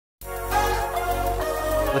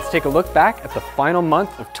Let's take a look back at the final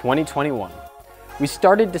month of 2021. We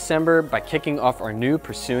started December by kicking off our new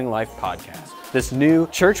Pursuing Life podcast. This new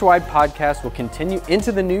church-wide podcast will continue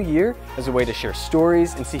into the new year as a way to share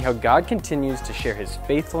stories and see how God continues to share His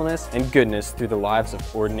faithfulness and goodness through the lives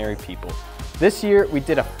of ordinary people. This year, we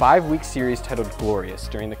did a 5-week series titled Glorious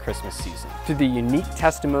during the Christmas season. Through the unique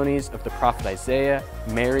testimonies of the prophet Isaiah,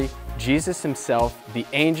 Mary, Jesus himself, the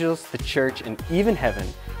angels, the church, and even heaven,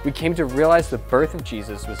 we came to realize the birth of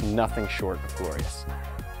Jesus was nothing short of glorious.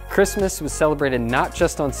 Christmas was celebrated not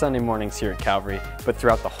just on Sunday mornings here at Calvary, but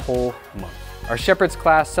throughout the whole month. Our Shepherds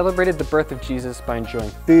class celebrated the birth of Jesus by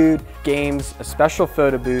enjoying food, games, a special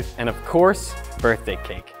photo booth, and of course, birthday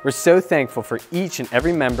cake. We're so thankful for each and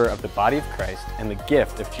every member of the body of Christ and the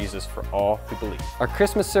gift of Jesus for all who believe. Our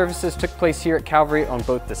Christmas services took place here at Calvary on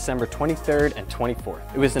both December 23rd and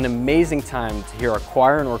 24th. It was an amazing time to hear our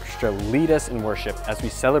choir and orchestra lead us in worship as we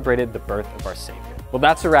celebrated the birth of our Savior. Well,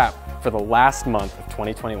 that's a wrap for the last month of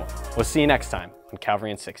 2021. We'll see you next time on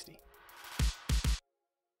Calvary in 60.